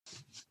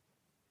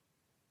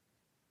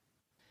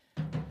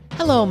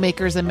Hello,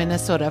 makers of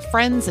Minnesota,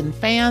 friends and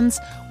fans.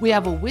 We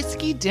have a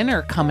whiskey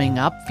dinner coming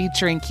up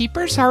featuring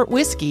Keeper's Heart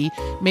whiskey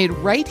made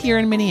right here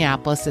in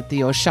Minneapolis at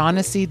the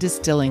O'Shaughnessy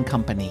Distilling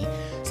Company.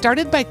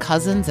 Started by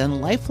cousins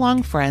and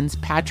lifelong friends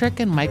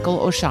Patrick and Michael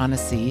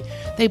O'Shaughnessy,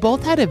 they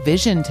both had a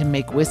vision to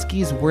make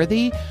whiskeys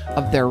worthy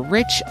of their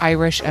rich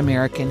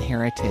Irish-American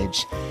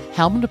heritage.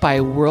 Helmed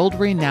by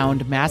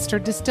world-renowned master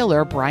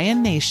distiller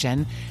Brian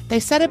Nation, they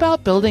set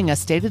about building a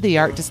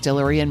state-of-the-art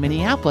distillery in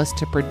Minneapolis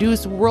to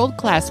produce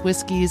world-class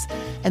whiskeys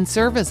and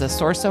serve as a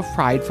source of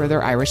pride for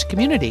their Irish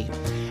community.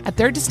 At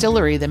their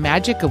distillery, the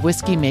magic of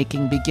whiskey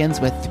making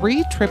begins with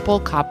 3 triple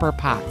copper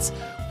pots,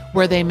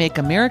 where they make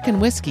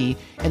American whiskey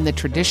in the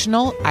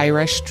traditional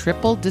Irish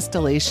triple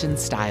distillation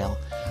style.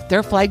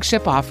 Their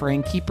flagship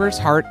offering, Keeper's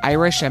Heart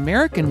Irish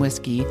American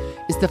Whiskey,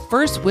 is the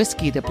first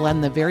whiskey to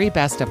blend the very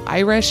best of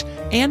Irish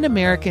and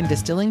American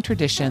distilling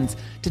traditions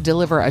to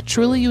deliver a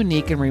truly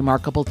unique and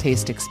remarkable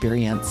taste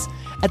experience.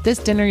 At this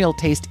dinner, you'll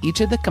taste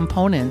each of the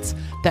components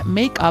that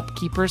make up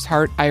Keeper's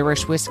Heart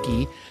Irish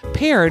Whiskey,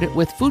 paired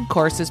with food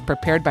courses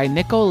prepared by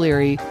Nick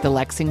O'Leary, the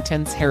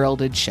Lexington's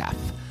heralded chef.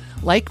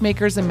 Like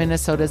Makers of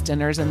Minnesota's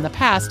dinners in the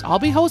past, I'll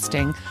be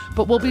hosting,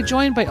 but we'll be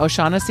joined by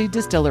O'Shaughnessy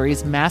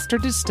Distillery's master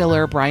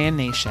distiller, Brian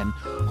Nation,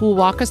 who will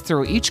walk us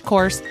through each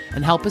course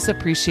and help us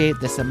appreciate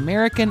this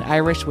American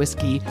Irish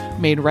whiskey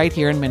made right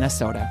here in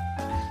Minnesota.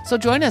 So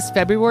join us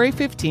February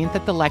 15th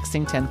at the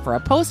Lexington for a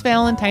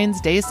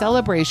post-Valentine's Day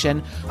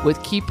celebration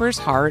with Keeper's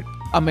Heart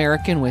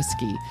American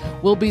Whiskey.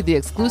 We'll be the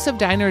exclusive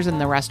diners in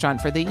the restaurant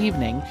for the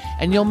evening,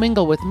 and you'll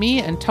mingle with me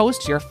and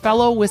toast your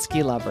fellow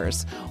whiskey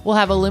lovers. We'll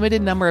have a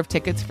limited number of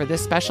tickets for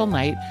this special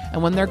night,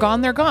 and when they're gone,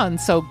 they're gone.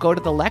 So go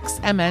to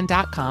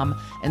thelexmn.com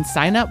and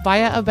sign up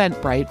via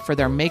Eventbrite for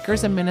their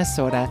Makers of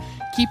Minnesota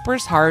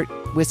Keeper's Heart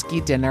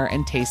Whiskey Dinner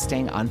and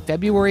Tasting on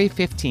February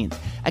 15th.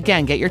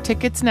 Again, get your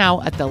tickets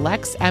now at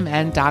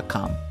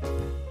thelexmn.com.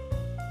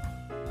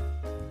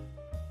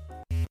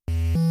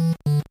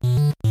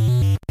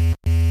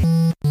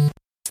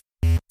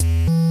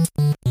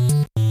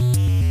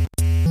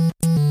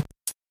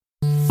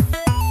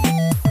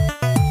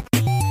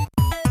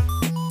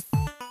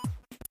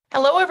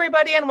 Hello,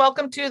 everybody, and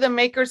welcome to the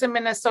Makers in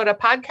Minnesota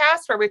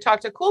podcast, where we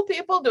talk to cool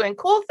people doing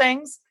cool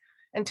things.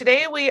 And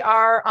today we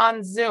are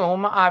on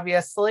Zoom,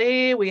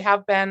 obviously. We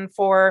have been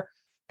for,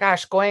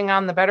 going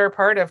on the better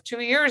part of 2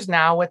 years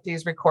now with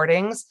these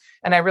recordings.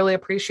 And I really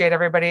appreciate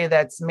everybody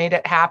that's made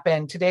it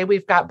happen. Today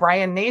we've got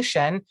Brian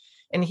Nation,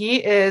 and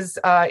he is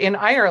in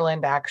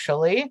Ireland,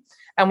 actually.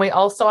 And we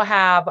also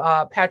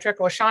have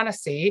Patrick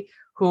O'Shaughnessy,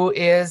 who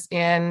is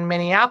in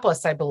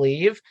Minneapolis, I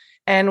believe.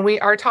 And we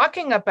are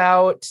talking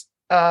about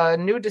a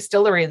new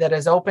distillery that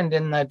has opened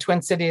in the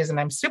Twin Cities, and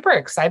I'm super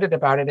excited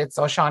about it. It's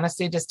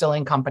O'Shaughnessy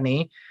Distilling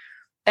Company,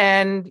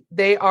 and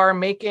they are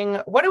making,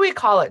 what do we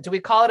call it? Do we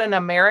call it an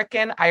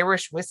American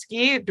Irish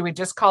whiskey? Do we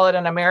just call it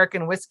an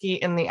American whiskey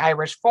in the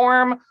Irish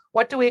form?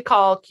 What do we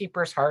call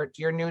Keeper's Heart,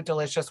 your new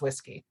delicious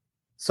whiskey?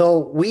 So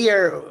we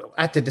are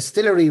at the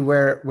distillery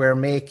where we're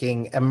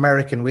making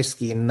American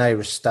whiskey in an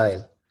Irish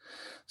style.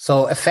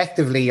 So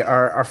effectively,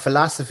 our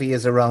philosophy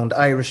is around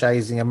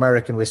Irishizing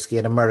American whiskey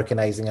and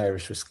Americanizing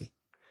Irish whiskey.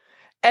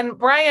 And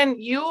Brian,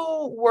 you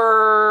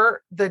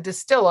were the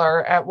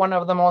distiller at one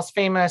of the most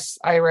famous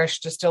Irish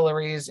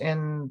distilleries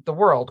in the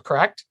world,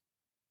 correct?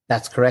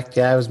 That's correct.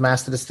 Yeah, I was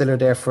master distiller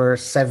there for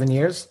 7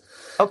 years.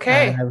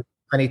 Okay. And I was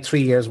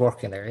 23 years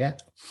working there, yeah.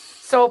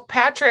 So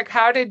Patrick,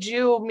 how did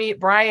you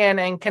meet Brian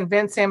and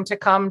convince him to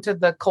come to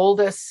the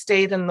coldest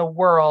state in the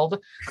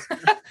world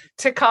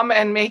to come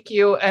and make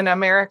you an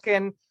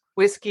American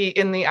whiskey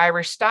in the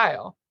Irish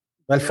style?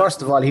 Well,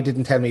 first of all, he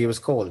didn't tell me it was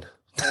cold.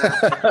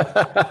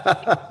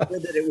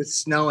 That it was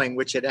snowing,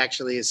 which it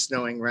actually is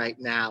snowing right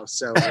now.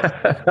 So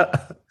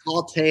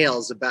tall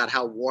tales about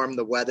how warm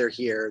the weather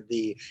here.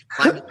 The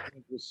climate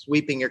change is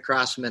sweeping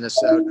across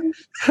Minnesota.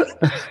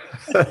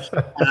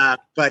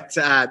 But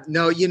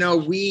no,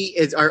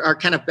 our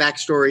kind of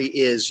backstory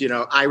is,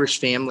 Irish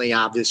family,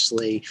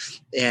 obviously,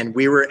 and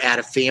we were at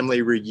a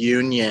family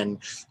reunion.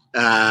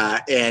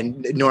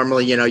 And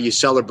normally, you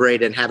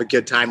celebrate and have a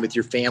good time with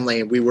your family.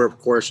 And we were, of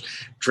course,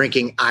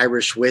 drinking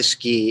Irish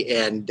whiskey.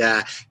 And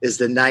as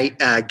the night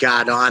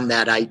got on,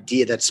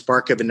 that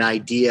spark of an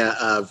idea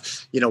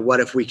of, what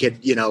if we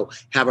could,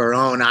 have our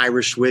own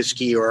Irish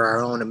whiskey or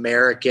our own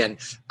American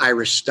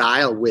Irish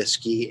style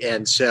whiskey.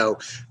 And so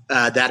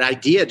that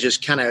idea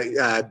just kind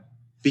of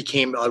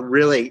became a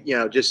really,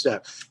 just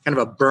a kind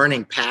of a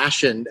burning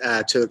passion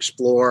to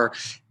explore.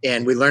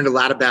 And we learned a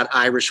lot about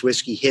Irish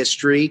whiskey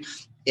history.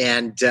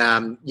 And,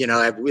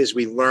 as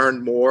we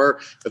learned more,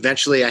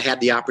 eventually I had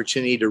the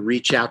opportunity to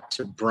reach out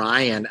to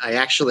Brian. I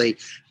actually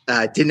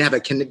didn't have a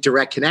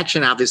direct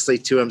connection, obviously,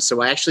 to him.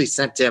 So I actually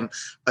sent him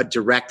a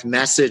direct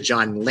message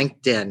on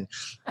LinkedIn.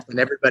 And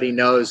everybody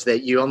knows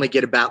that you only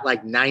get about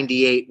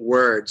 98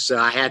 words. So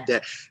I had to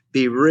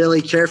be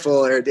really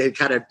careful or to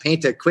kind of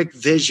paint a quick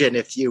vision,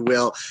 if you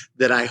will,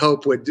 that I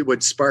hope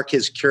would spark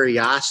his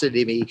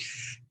curiosity.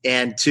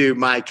 And to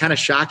my kind of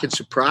shock and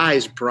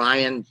surprise,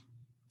 Brian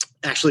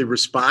actually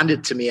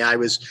responded to me, I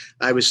was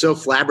so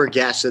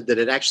flabbergasted that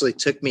it actually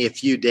took me a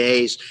few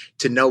days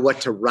to know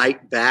what to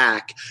write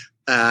back.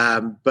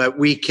 But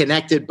we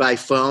connected by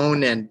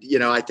phone, and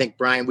I think,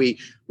 Brian, we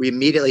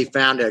immediately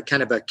found a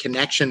kind of a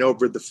connection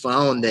over the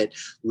phone that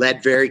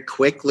led very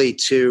quickly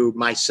to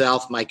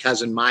myself, my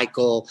cousin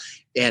Michael,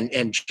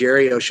 and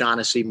Jerry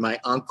O'Shaughnessy, my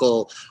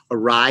uncle,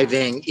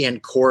 arriving in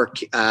Cork,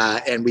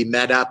 and we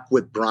met up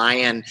with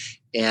Brian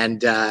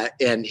and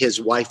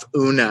his wife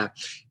Una.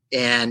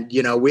 And,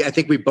 I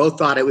think we both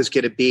thought it was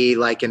going to be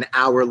like an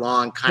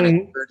hour-long kind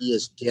of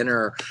courteous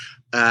dinner.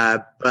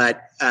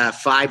 But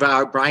 5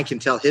 hours, Brian can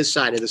tell his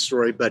side of the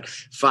story, but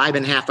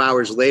 5.5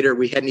 hours later,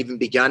 we hadn't even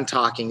begun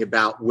talking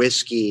about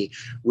whiskey.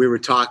 We were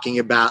talking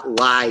about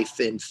life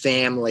and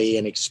family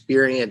and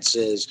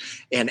experiences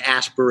and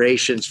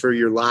aspirations for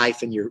your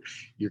life and your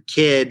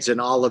kids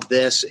and all of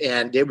this.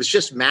 And it was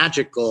just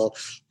magical.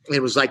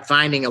 It was like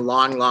finding a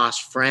long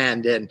lost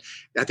friend. And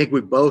I think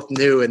we both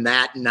knew in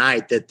that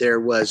night that there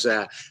was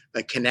a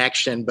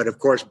connection. But of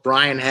course,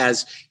 Brian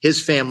has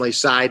his family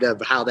side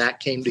of how that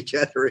came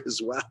together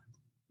as well.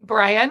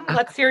 Brian,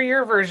 let's hear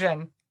your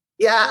version.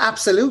 Yeah,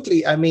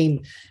 absolutely. I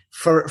mean,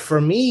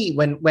 for me,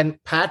 when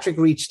Patrick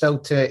reached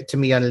out to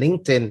me on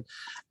LinkedIn,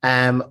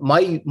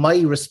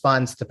 my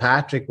response to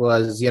Patrick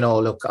was,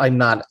 look, I'm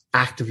not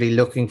actively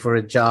looking for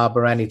a job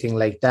or anything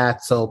like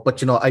that. So,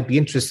 but I'd be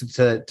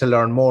interested to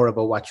learn more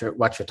about what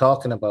you're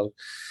talking about.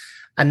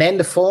 And then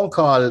the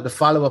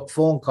follow-up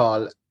phone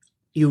call,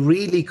 you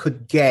really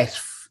could get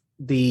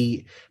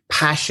the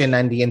passion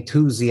and the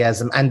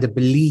enthusiasm and the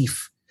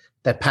belief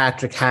that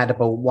Patrick had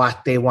about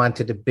what they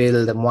wanted to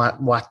build and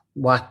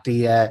what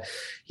the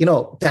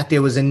that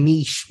there was a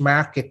niche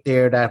market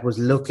there that was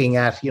looking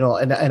at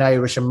an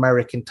Irish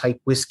American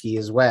type whiskey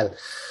as well.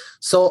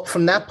 So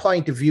from that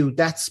point of view,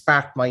 that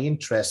sparked my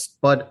interest.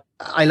 But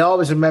I'll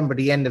always remember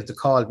the end of the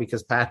call,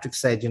 because Patrick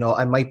said,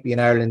 I might be in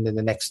Ireland in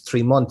the next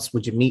 3 months.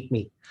 Would you meet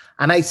me?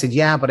 And I said,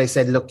 yeah. But I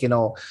said, look,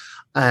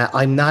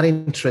 I'm not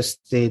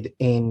interested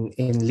in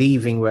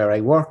leaving where I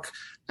work.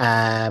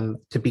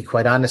 To be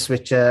quite honest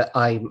with you,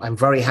 I'm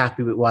very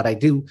happy with what I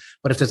do.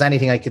 But if there's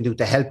anything I can do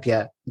to help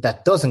you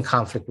that doesn't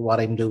conflict with what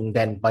I'm doing,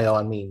 then by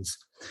all means.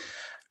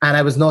 And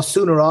I was no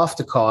sooner off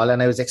the call,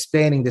 and I was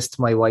explaining this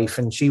to my wife,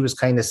 and she was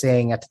kind of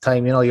saying at the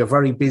time, you're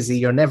very busy.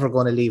 You're never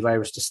going to leave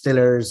Irish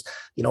Distillers.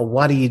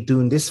 What are you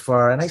doing this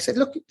for? And I said,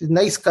 look,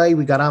 nice guy.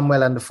 We got on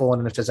well on the phone,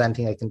 and if there's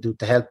anything I can do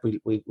to help,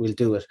 we'll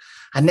do it.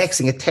 And next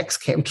thing, a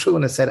text came through,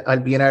 and it said, I'll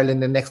be in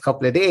Ireland in the next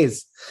couple of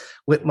days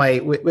with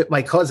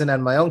my cousin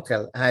and my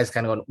uncle. And I was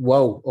kind of going,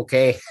 whoa,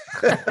 okay.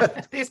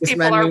 These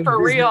people are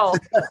for real.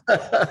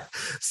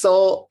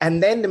 So,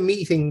 and then the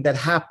meeting that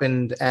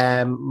happened,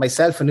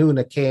 myself and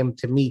Una came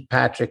to meet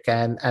Patrick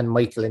and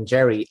Michael and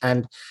Jerry.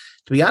 And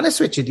to be honest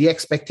with you, the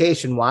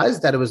expectation was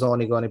that it was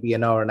only going to be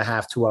an hour and a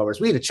half, 2 hours.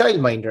 We had a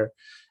childminder,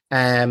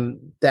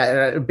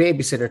 that a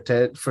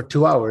babysitter for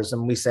 2 hours.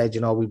 And we said,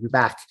 we'll be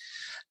back.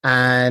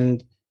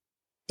 And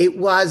it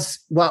was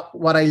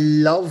what I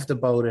loved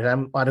about it,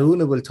 and what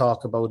Una will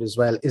talk about as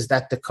well, is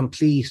that the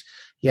complete,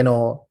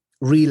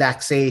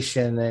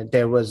 relaxation.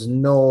 There was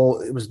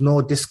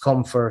no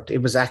discomfort.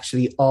 It was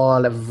actually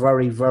all a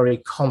very,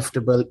 very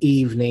comfortable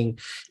evening.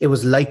 It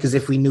was like as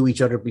if we knew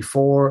each other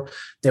before.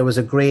 There was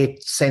a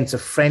great sense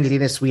of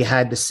friendliness. We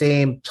had the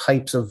same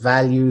types of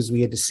values.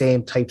 We had the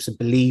same types of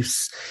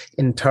beliefs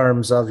in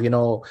terms of,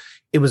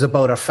 it was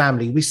about our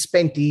family. We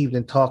spent the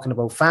evening talking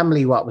about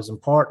family, what was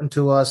important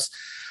to us.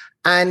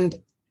 And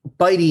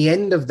by the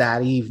end of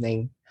that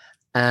evening,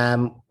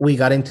 we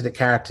got into the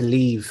car to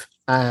leave.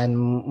 And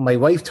my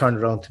wife turned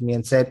around to me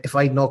and said, if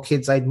I had no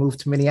kids, I'd move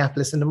to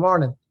Minneapolis in the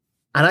morning.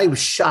 And I was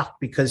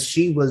shocked, because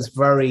she was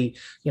very,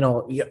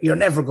 you're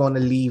never going to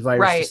leave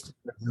Irish right.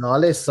 and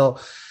all this. So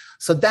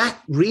that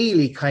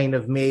really kind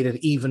of made it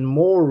even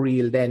more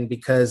real then,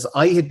 because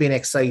I had been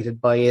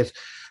excited by it.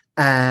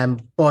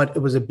 But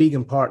it was a big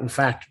important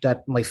factor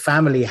that my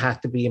family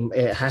had to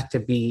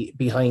be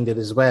behind it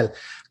as well.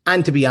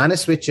 And to be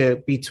honest with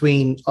you,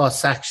 between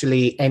us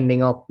actually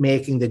ending up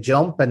making the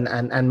jump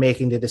and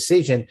making the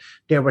decision,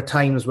 there were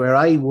times where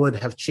I would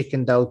have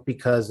chickened out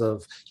because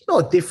of,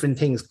 different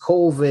things,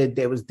 COVID,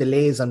 there was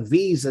delays on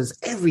visas,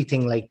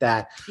 everything like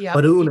that. Yep.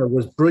 But Una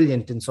was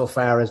brilliant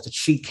insofar as that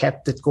she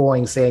kept it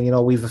going, saying,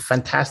 we've a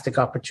fantastic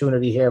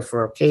opportunity here for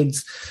our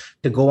kids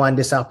to go on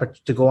this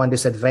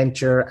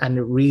adventure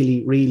and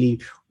really, really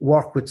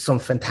work with some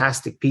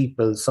fantastic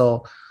people.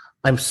 So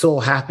I'm so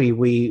happy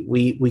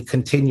we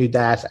continued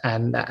that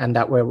and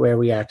that we're where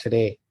we are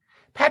today.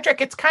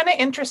 Patrick, it's kind of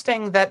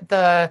interesting that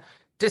the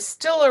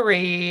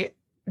distillery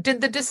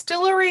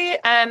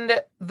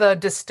and the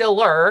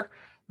distiller,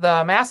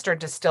 the master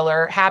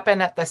distiller, happen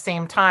at the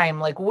same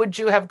time. Like, would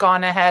you have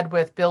gone ahead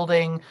with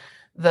building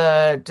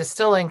the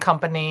distilling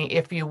company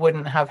if you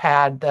wouldn't have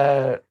had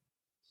the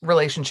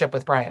relationship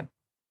with Brian?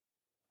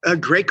 A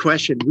great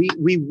question.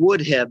 We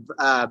would have,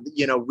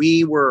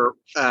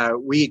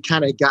 we had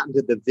kind of gotten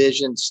to the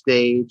vision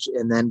stage,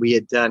 and then we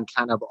had done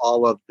kind of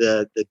all of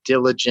the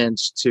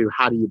diligence to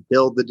how do you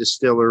build the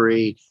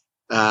distillery,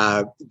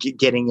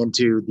 getting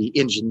into the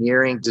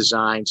engineering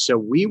design. So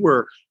we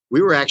were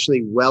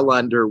actually well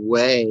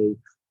underway.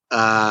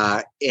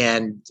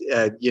 And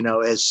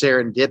as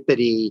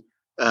serendipity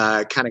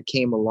kind of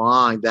came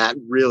along, that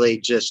really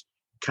just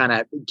kind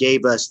of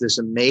gave us this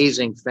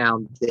amazing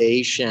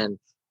foundation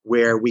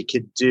where we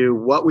could do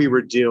what we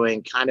were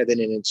doing kind of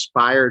in an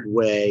inspired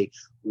way,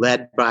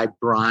 led by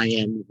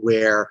Brian,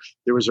 where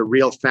there was a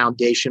real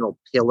foundational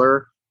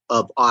pillar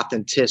of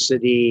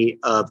authenticity,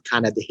 of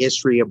kind of the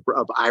history of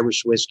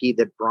Irish whiskey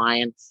that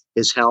Brian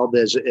has held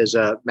as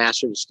a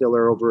master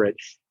distiller over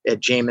at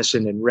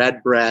Jameson and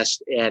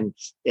Redbreast, and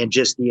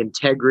just the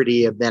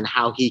integrity of then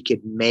how he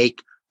could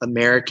make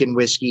American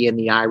whiskey in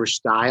the Irish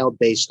style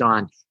based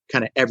on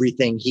kind of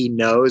everything he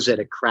knows at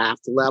a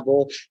craft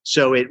level.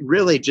 So it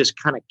really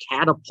just kind of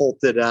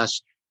catapulted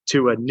us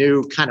to a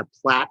new kind of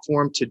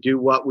platform to do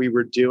what we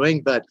were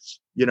doing. But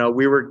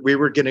we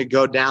were going to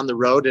go down the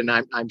road, and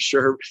I'm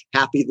sure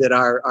happy that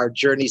our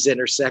journeys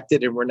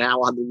intersected, and we're now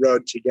on the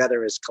road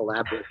together as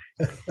collaborators.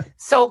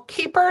 So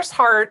Keeper's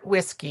Heart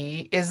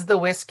whiskey is the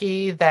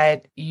whiskey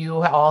that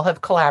you all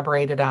have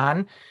collaborated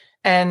on,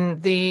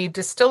 and the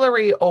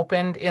distillery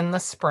opened in the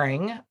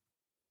spring.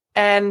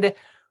 And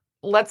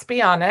let's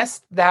be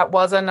honest, that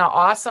wasn't an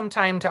awesome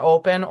time to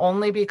open,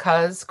 only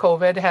because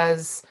COVID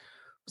is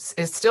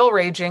still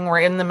raging.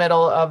 We're in the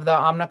middle of the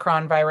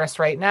Omicron virus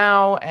right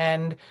now.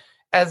 And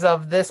as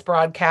of this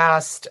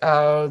broadcast,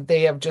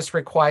 they have just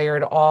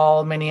required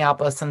all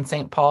Minneapolis and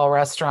St. Paul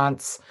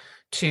restaurants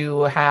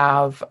to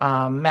have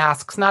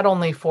masks, not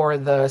only for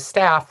the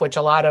staff, which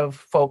a lot of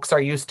folks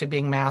are used to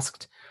being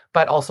masked,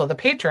 but also the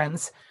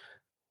patrons.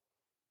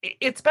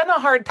 It's been a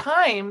hard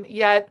time,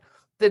 yet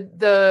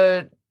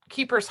the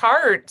Keeper's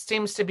Heart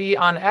seems to be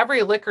on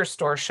every liquor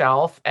store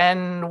shelf,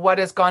 and what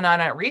has gone on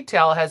at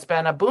retail has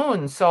been a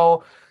boon.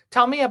 So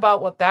tell me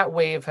about what that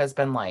wave has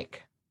been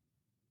like.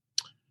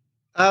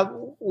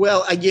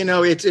 Well,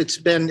 it's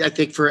been, I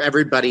think, for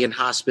everybody in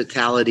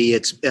hospitality,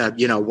 it's,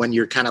 when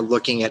you're kind of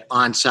looking at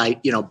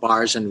on-site,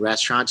 bars and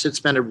restaurants, it's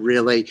been a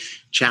really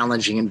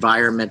challenging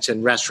environment,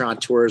 and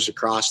restaurateurs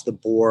across the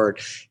board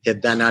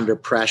have been under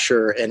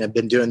pressure and have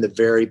been doing the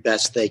very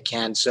best they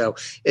can. So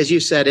as you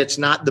said, it's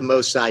not the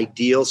most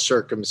ideal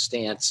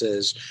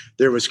circumstances.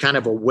 There was kind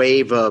of a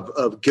wave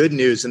of good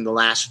news in the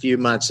last few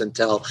months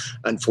until,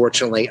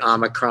 unfortunately,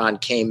 Omicron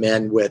came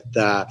in with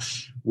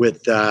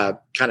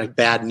kind of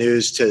bad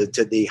news to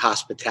the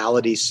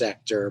hospitality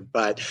sector.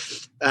 But,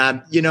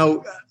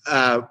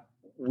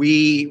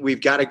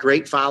 we've got a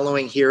great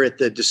following here at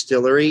the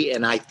distillery.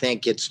 And I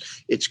think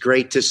it's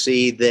great to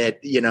see that,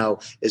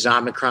 as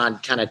Omicron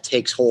kind of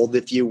takes hold,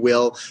 if you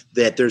will,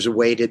 that there's a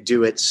way to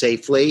do it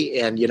safely.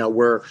 And,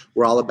 we're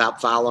all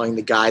about following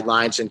the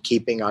guidelines and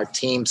keeping our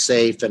team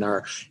safe and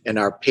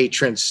our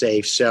patrons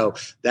safe. So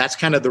that's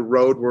kind of the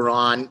road we're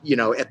on,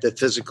 at the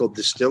physical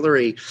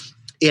distillery.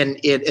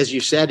 And as you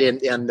said,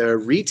 in the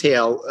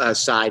retail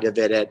side of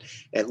it,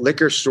 at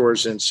liquor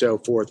stores and so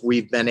forth,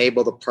 we've been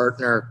able to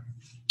partner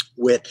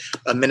with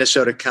a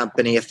Minnesota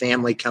company, a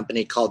family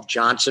company called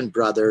Johnson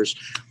Brothers,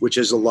 which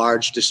is a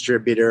large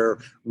distributor,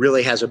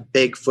 really has a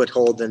big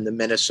foothold in the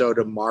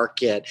Minnesota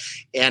market.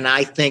 And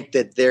I think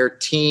that their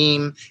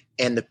team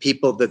and the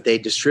people that they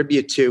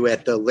distribute to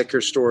at the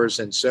liquor stores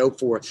and so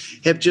forth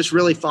have just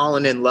really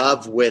fallen in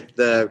love with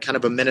the kind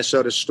of a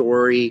Minnesota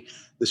story,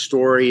 the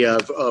story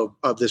of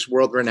this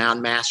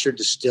world-renowned master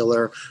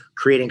distiller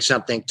creating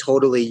something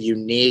totally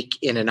unique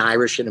in an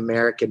Irish and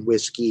American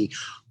whiskey,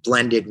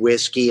 blended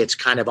whiskey. It's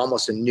kind of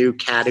almost a new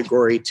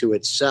category to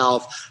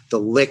itself. The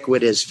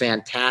liquid is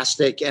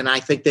fantastic. And I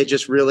think they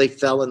just really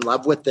fell in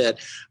love with it.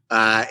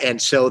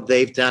 And so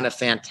they've done a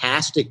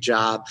fantastic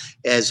job,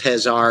 as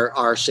has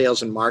our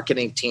sales and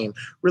marketing team,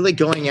 really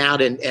going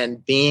out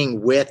and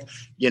being with,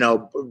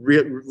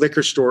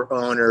 liquor store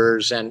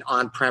owners and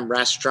on-prem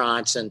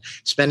restaurants and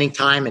spending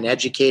time and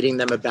educating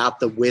them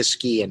about the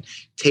whiskey and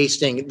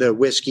tasting the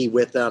whiskey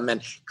with them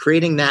and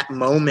creating that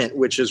moment,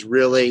 which is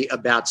really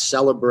about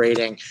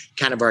celebrating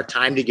kind of our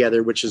time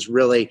together, which is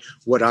really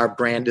what our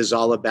brand is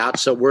all about.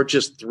 So we're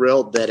just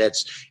thrilled that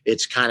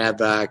it's kind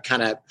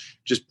of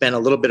just been a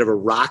little bit of a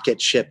rocket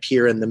ship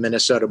here in the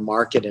Minnesota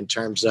market in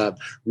terms of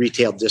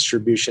retail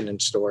distribution in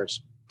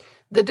stores.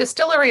 The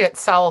distillery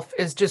itself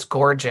is just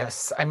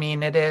gorgeous. I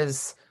mean, it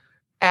is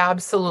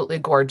absolutely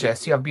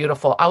gorgeous. You have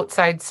beautiful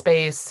outside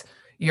space.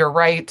 You're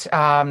right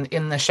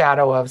in the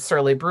shadow of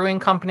Surly Brewing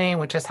Company,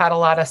 which has had a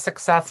lot of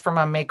success from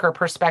a maker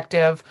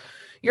perspective.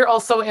 You're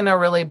also in a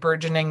really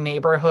burgeoning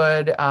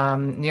neighborhood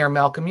near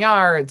Malcolm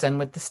Yards and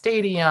with the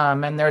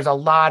stadium, and there's a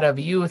lot of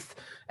youth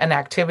and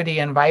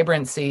activity and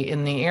vibrancy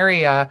in the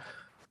area.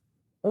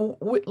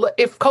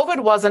 If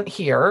COVID wasn't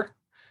here,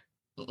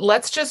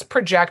 let's just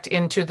project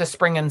into the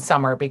spring and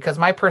summer, because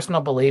my personal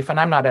belief, and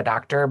I'm not a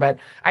doctor, but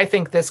I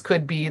think this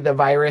could be the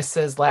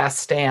virus's last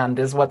stand,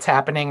 is what's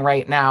happening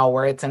right now,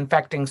 where it's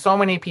infecting so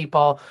many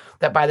people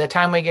that by the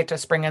time we get to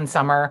spring and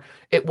summer,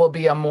 it will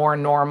be a more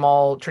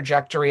normal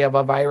trajectory of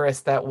a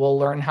virus that we'll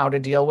learn how to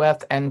deal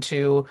with, and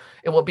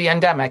it will be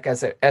endemic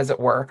as it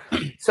were.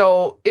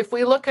 So if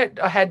we look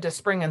ahead to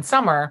spring and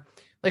summer,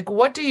 like,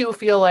 what do you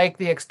feel like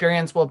the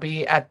experience will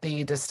be at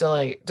the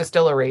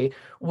distillery?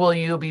 Will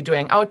you be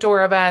doing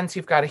outdoor events?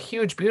 You've got a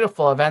huge,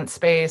 beautiful event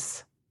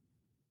space.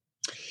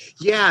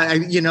 Yeah,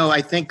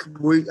 I think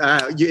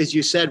as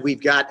you said,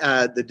 we've got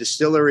the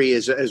distillery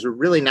is a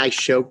really nice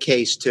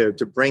showcase to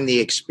bring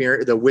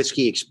the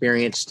whiskey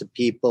experience to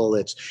people.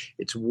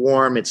 It's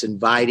warm, it's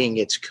inviting,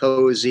 it's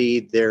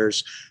cozy.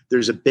 There's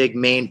a big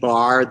main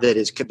bar that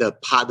is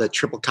the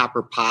triple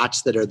copper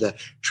pots that are the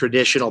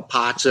traditional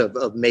pots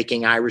of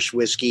making Irish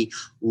whiskey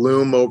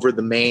loom over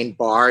the main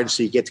bar. And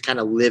so you get to kind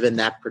of live in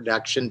that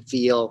production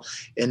feel.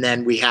 And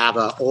then we have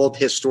an old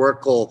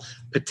historical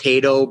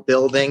potato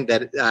building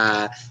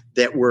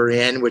that we're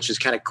in, which is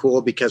kind of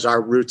cool because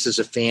our roots as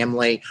a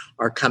family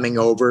are coming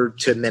over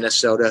to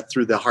Minnesota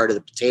through the heart of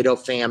the potato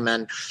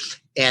famine.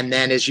 And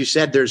then, as you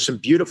said, there's some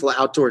beautiful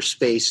outdoor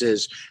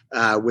spaces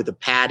with a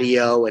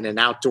patio and an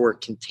outdoor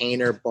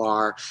container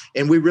bar.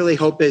 And we really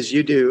hope, as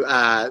you do,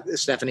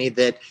 Stephanie,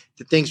 that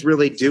things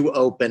really do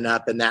open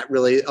up, and that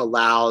really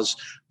allows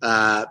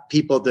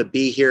people to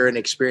be here and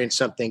experience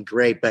something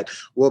great. But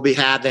we'll be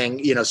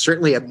having,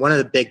 certainly one of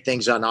the big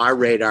things on our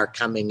radar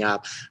coming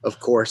up, of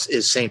course,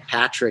 is St.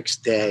 Patrick's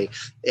Day.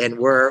 And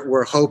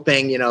we're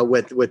hoping,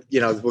 with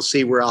we'll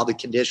see where all the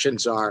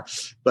conditions are.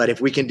 But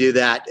if we can do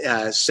that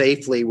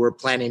safely, we're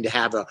planning to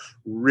have a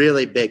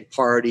really big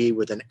party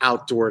with an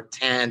outdoor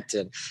tent,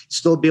 and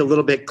still be a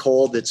little bit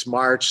cold. It's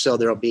March, so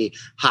there'll be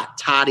hot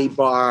toddy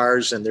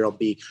bars, and there'll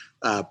be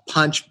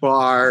punch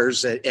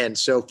bars and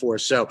so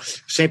forth. So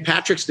St.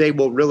 Patrick's Day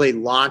will really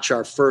launch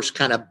our first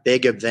kind of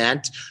big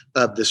event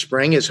of the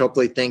spring, as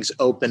hopefully things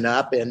open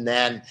up. And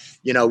then,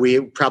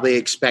 we probably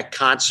expect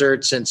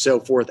concerts and so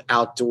forth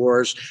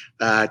outdoors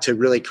to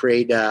really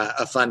create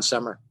a fun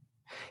summer.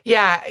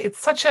 Yeah, it's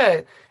such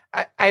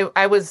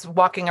I was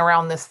walking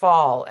around this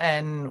fall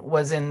and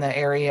was in the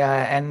area,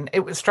 and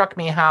it struck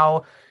me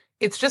how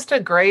it's just a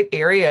great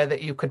area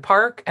that you could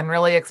park and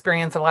really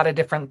experience a lot of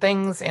different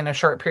things in a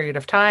short period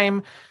of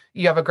time.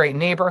 You have a great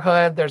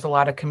neighborhood. There's a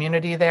lot of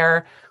community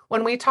there.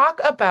 When we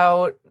talk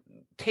about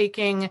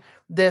taking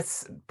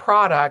this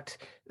product,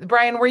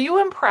 Brian, were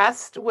you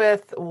impressed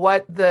with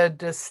what the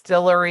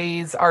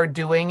distilleries are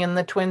doing in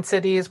the Twin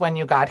Cities when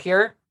you got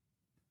here?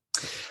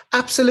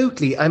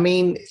 Absolutely. I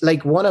mean,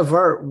 like one of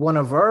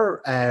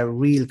our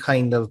real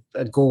kind of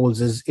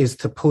goals is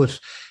to put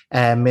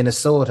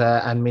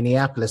Minnesota and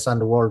Minneapolis on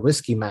the world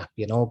whiskey map,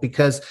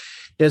 because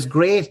there's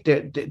great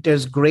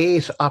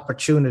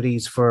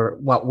opportunities for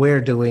what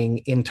we're doing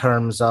in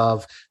terms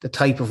of the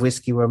type of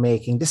whiskey we're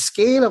making, the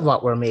scale of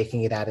what we're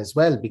making it at as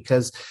well,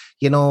 because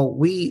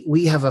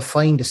we have a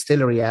fine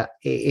distillery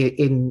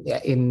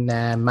in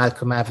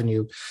Malcolm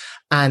Avenue,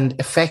 and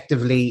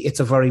effectively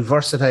it's a very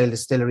versatile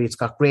distillery. It's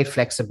got great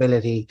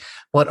flexibility,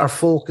 but our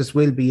focus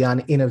will be on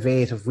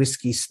innovative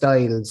whiskey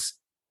styles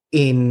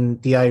in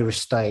the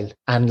Irish style.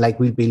 And like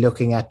we'll be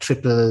looking at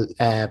triple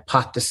copper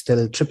pot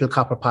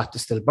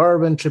distilled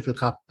bourbon, triple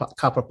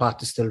copper pot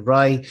distilled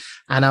rye,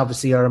 and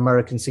obviously our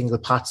American single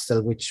pot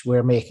still, which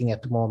we're making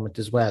at the moment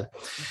as well.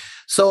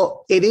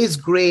 So it is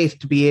great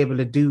to be able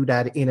to do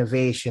that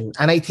innovation.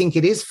 And I think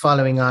it is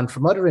following on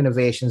from other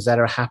innovations that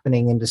are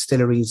happening in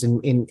distilleries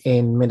in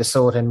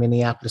Minnesota and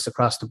Minneapolis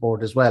across the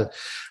board as well.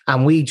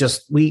 And we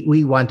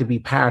want to be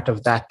part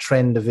of that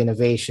trend of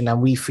innovation.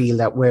 And we feel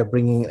that we're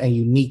bringing a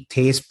unique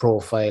taste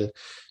profile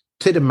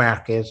to the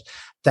market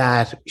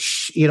that,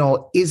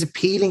 is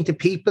appealing to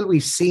people.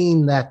 We've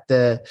seen that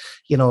the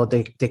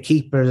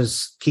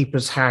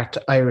Keeper's Heart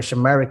Irish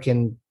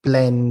American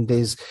blend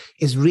is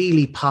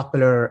really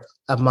popular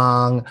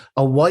among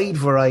a wide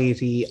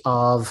variety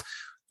of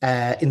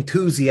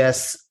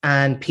enthusiasts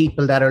and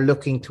people that are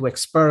looking to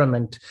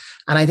experiment.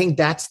 And I think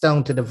that's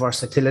down to the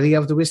versatility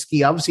of the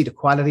whiskey. Obviously, the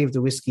quality of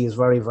the whiskey is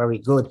very, very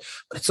good,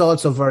 but it's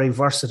also very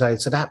versatile.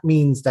 So that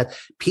means that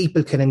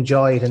people can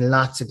enjoy it in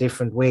lots of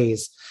different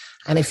ways.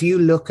 And if you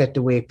look at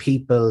the way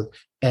people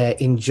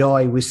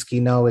enjoy whiskey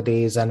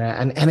nowadays and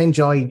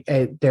enjoy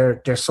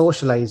their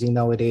socializing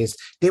nowadays,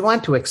 they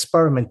want to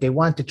experiment. They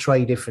want to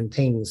try different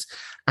things.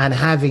 And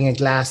having a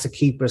glass of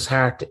Keeper's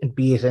Heart,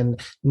 be it in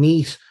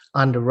neat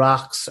on the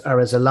rocks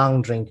or as a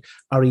long drink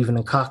or even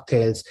in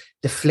cocktails,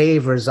 the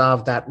flavors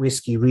of that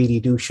whiskey really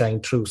do shine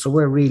through. So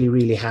we're really,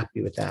 really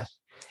happy with that.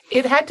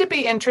 It had to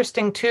be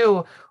interesting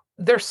too.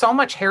 There's so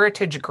much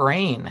heritage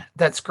grain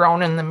that's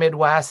grown in the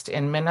Midwest,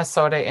 in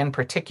Minnesota in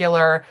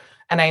particular.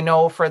 And I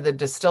know for the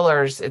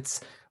distillers,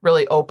 it's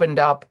really opened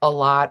up a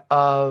lot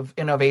of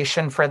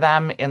innovation for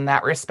them in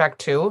that respect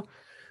too.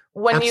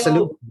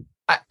 Absolutely.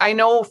 I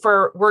know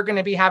we're going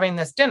to be having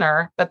this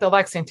dinner at the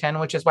Lexington,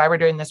 which is why we're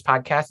doing this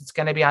podcast. It's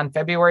going to be on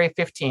February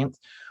 15th.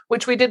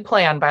 which we did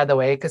plan, by the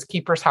way, because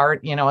Keeper's Heart,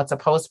 it's a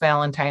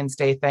post-Valentine's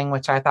Day thing,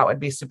 which I thought would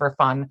be super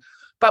fun.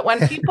 But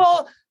when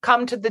people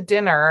come to the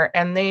dinner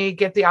and they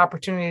get the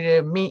opportunity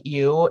to meet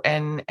you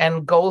and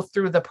go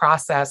through the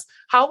process,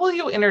 how will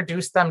you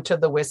introduce them to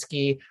the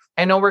whiskey?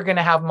 I know we're going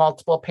to have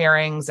multiple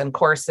pairings and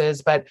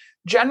courses, but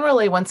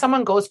generally when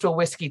someone goes to a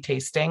whiskey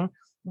tasting,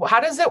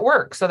 how does it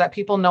work so that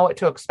people know what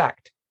to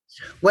expect?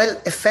 Well,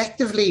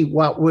 effectively,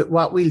 what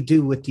we'll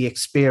do with the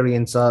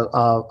experience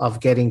of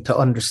getting to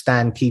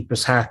understand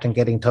Keeper's Heart and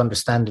getting to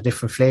understand the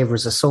different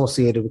flavors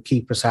associated with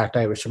Keeper's Heart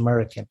Irish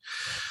American,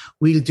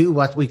 we'll do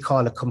what we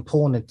call a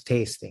component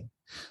tasting.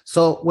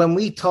 So when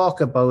we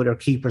talk about our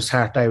Keeper's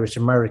Heart Irish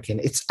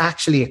American, it's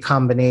actually a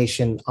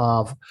combination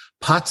of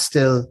pot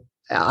still,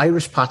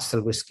 Irish pot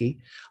still whiskey,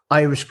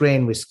 Irish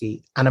grain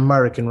whiskey, and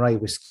American rye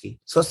whiskey.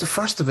 So it's the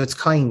first of its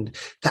kind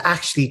to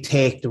actually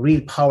take the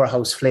real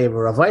powerhouse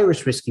flavor of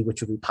Irish whiskey,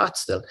 which would be pot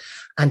still,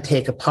 and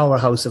take a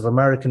powerhouse of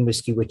American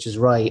whiskey, which is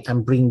rye,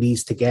 and bring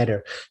these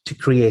together to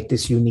create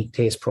this unique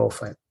taste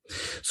profile.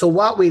 So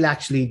what we'll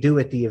actually do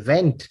at the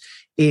event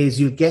is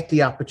you get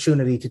the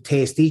opportunity to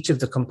taste each of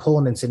the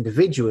components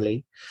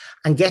individually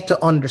and get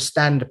to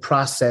understand the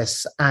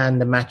process and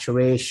the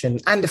maturation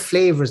and the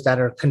flavors that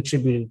are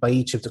contributed by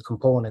each of the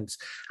components.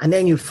 And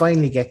then you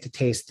finally get to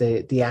taste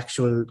the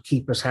actual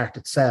Keeper's Heart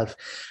itself.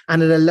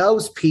 And it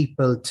allows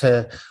people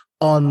to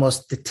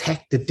almost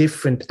detect the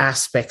different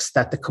aspects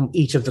that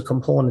each of the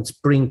components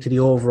bring to the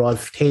overall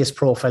taste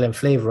profile and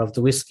flavor of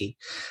the whiskey.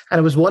 And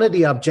it was one of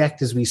the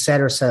objectives we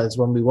set ourselves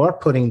when we were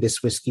putting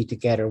this whiskey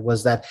together,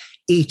 was that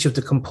each of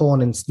the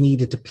components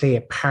needed to play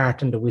a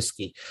part in the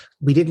whiskey.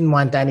 We didn't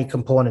want any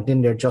component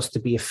in there just to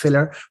be a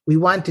filler. We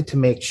wanted to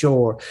make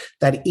sure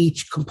that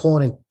each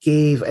component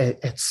gave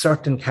a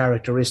certain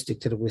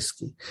characteristic to the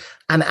whiskey.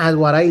 And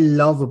what I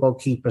love about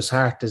Keeper's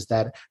Heart is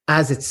that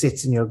as it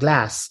sits in your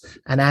glass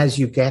and as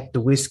you get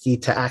the whiskey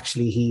to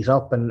actually heat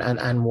up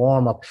and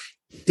warm up,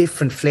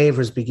 different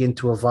flavors begin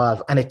to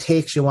evolve, and it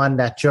takes you on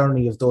that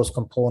journey of those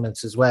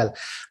components as well.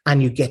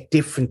 And you get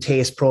different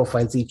taste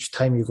profiles each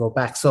time you go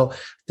back. So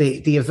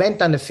the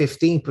event on the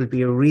 15th will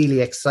be a really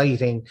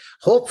exciting,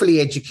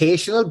 hopefully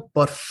educational,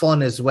 but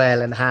fun as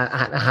well, and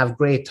have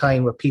great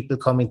time with people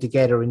coming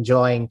together,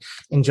 enjoying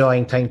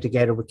time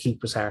together with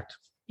Keeper's Heart.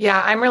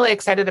 Yeah, I'm really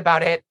excited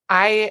about it.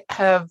 I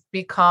have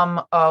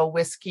become a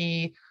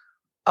whiskey.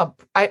 I'm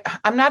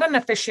not an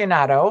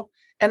aficionado,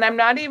 and I'm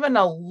not even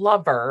a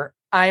lover.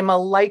 I'm a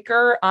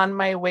liker on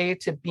my way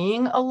to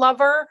being a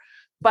lover,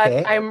 but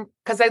okay.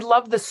 Because I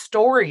love the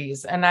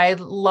stories and I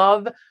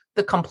love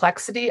the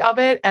complexity of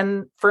it.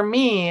 And for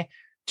me,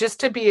 just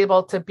to be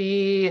able to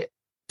be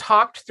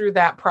talked through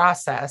that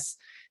process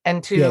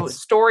and to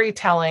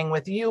storytelling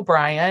with you,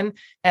 Brian,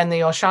 and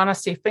the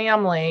O'Shaughnessy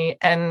family.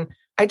 And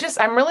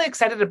I'm really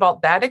excited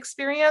about that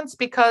experience,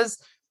 because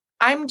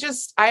I'm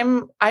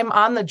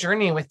on the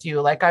journey with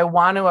you. Like, I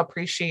want to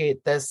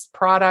appreciate this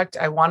product.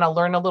 I want to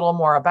learn a little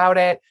more about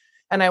it.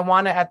 And I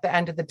want to, at the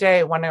end of the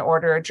day, when I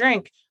order a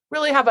drink,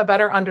 really have a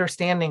better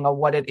understanding of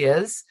what it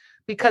is,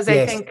 because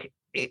I think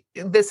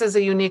this is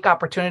a unique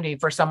opportunity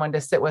for someone to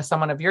sit with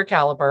someone of your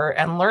caliber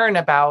and learn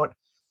about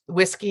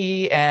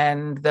whiskey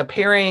and the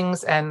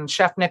pairings, and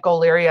Chef Nick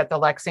O'Leary at the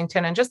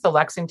Lexington, and just the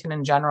Lexington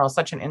in general,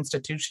 such an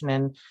institution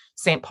in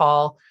St.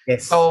 Paul.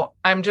 Yes. So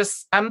I'm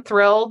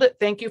thrilled.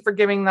 Thank you for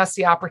giving us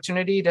the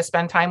opportunity to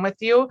spend time with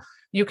you.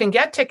 You can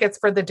get tickets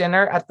for the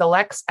dinner at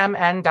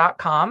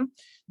thelexmn.com.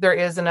 There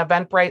is an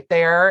Eventbrite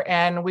there,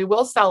 and we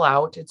will sell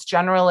out. It's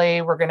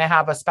generally, we're going to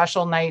have a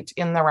special night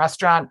in the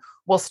restaurant.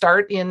 We'll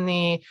start in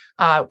the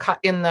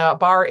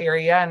bar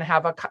area and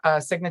have a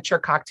signature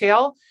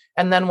cocktail,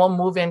 and then we'll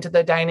move into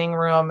the dining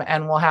room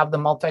and we'll have the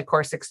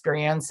multi-course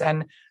experience.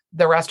 And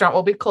the restaurant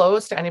will be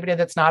closed to anybody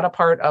that's not a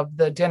part of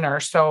the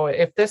dinner. So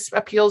if this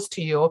appeals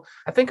to you,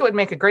 I think it would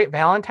make a great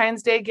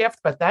Valentine's Day gift,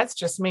 but that's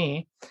just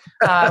me.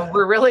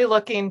 We're really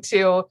looking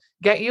to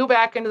get you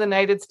back into the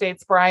United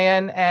States,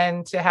 Brian,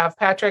 and to have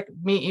Patrick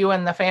meet you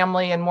and the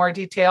family in more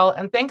detail.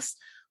 And thanks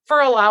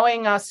for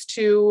allowing us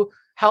to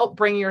help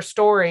bring your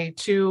story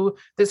to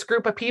this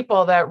group of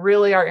people that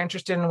really are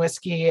interested in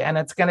whiskey. And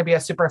it's going to be a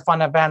super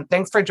fun event.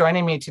 Thanks for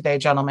joining me today,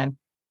 gentlemen.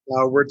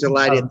 We're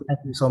delighted. Thank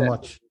you so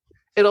much.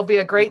 It'll be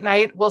a great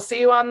night. We'll see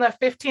you on the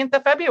 15th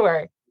of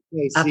February.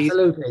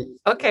 Absolutely.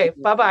 Okay.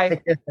 Bye-bye.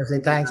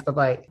 Thanks.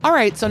 Bye-bye. All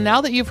right. So now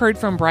that you've heard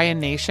from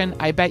Brian Nation,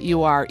 I bet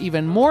you are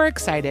even more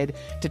excited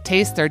to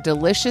taste their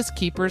delicious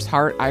Keeper's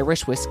Heart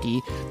Irish whiskey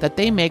that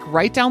they make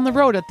right down the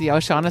road at the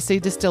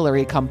O'Shaughnessy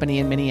Distillery Company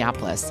in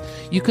Minneapolis.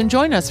 You can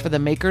join us for the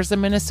Makers of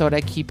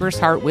Minnesota Keeper's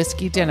Heart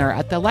Whiskey Dinner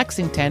at the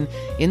Lexington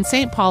in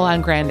St. Paul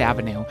on Grand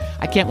Avenue.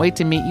 I can't wait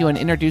to meet you and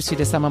introduce you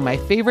to some of my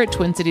favorite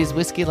Twin Cities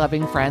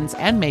whiskey-loving friends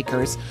and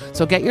makers.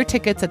 So get your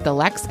tickets at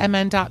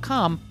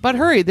thelexmn.com. But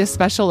hurry, this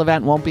special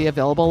event won't be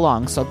available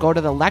long, so go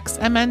to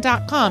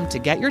thelexmn.com to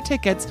get your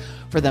tickets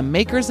for the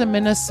Makers of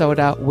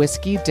Minnesota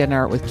Whiskey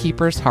Dinner with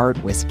Keeper's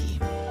Heart Whiskey.